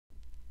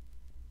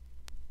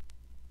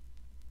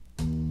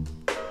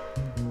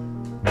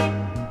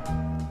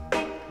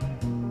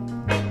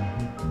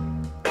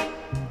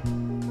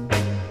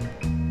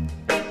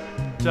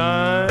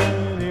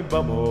tiny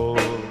bubbles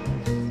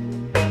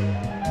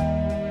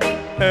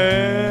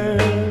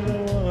and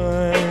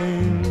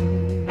wine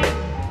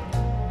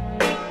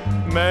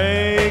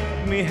make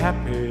me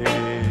happy,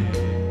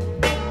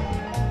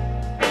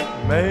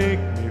 make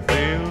me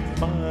feel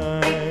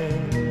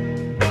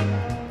fine.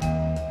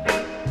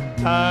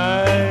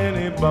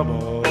 Tiny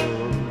bubbles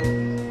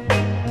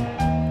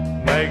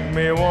make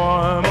me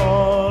warm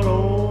all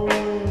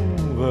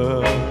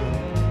over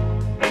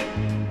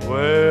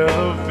with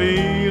a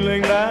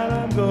feeling that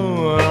I'm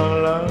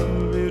gonna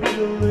love you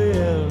till the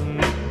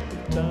end of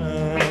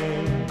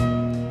time.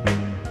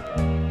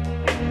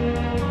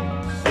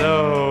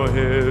 So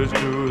here's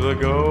to the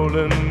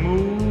golden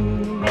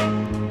moon,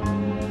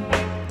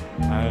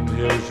 and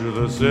here's to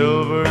the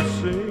silver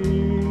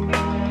sea,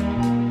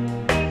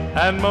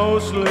 and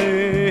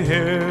mostly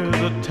here's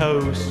a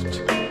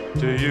toast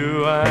to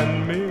you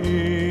and me.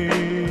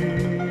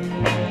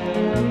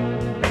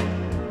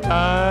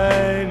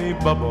 Tiny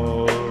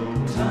bubbles,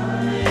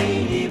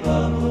 tiny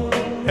bubbles,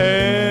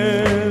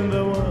 in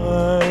the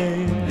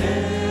wine,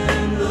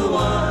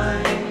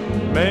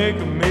 make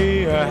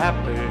me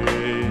happy,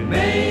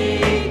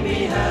 make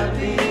me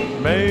happy,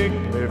 make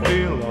me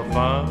feel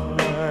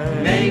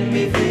fine, make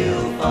me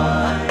feel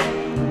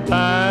fine.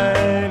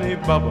 Tiny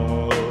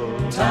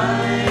bubbles,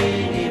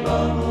 Tiny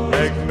bubbles,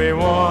 make me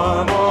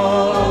warm.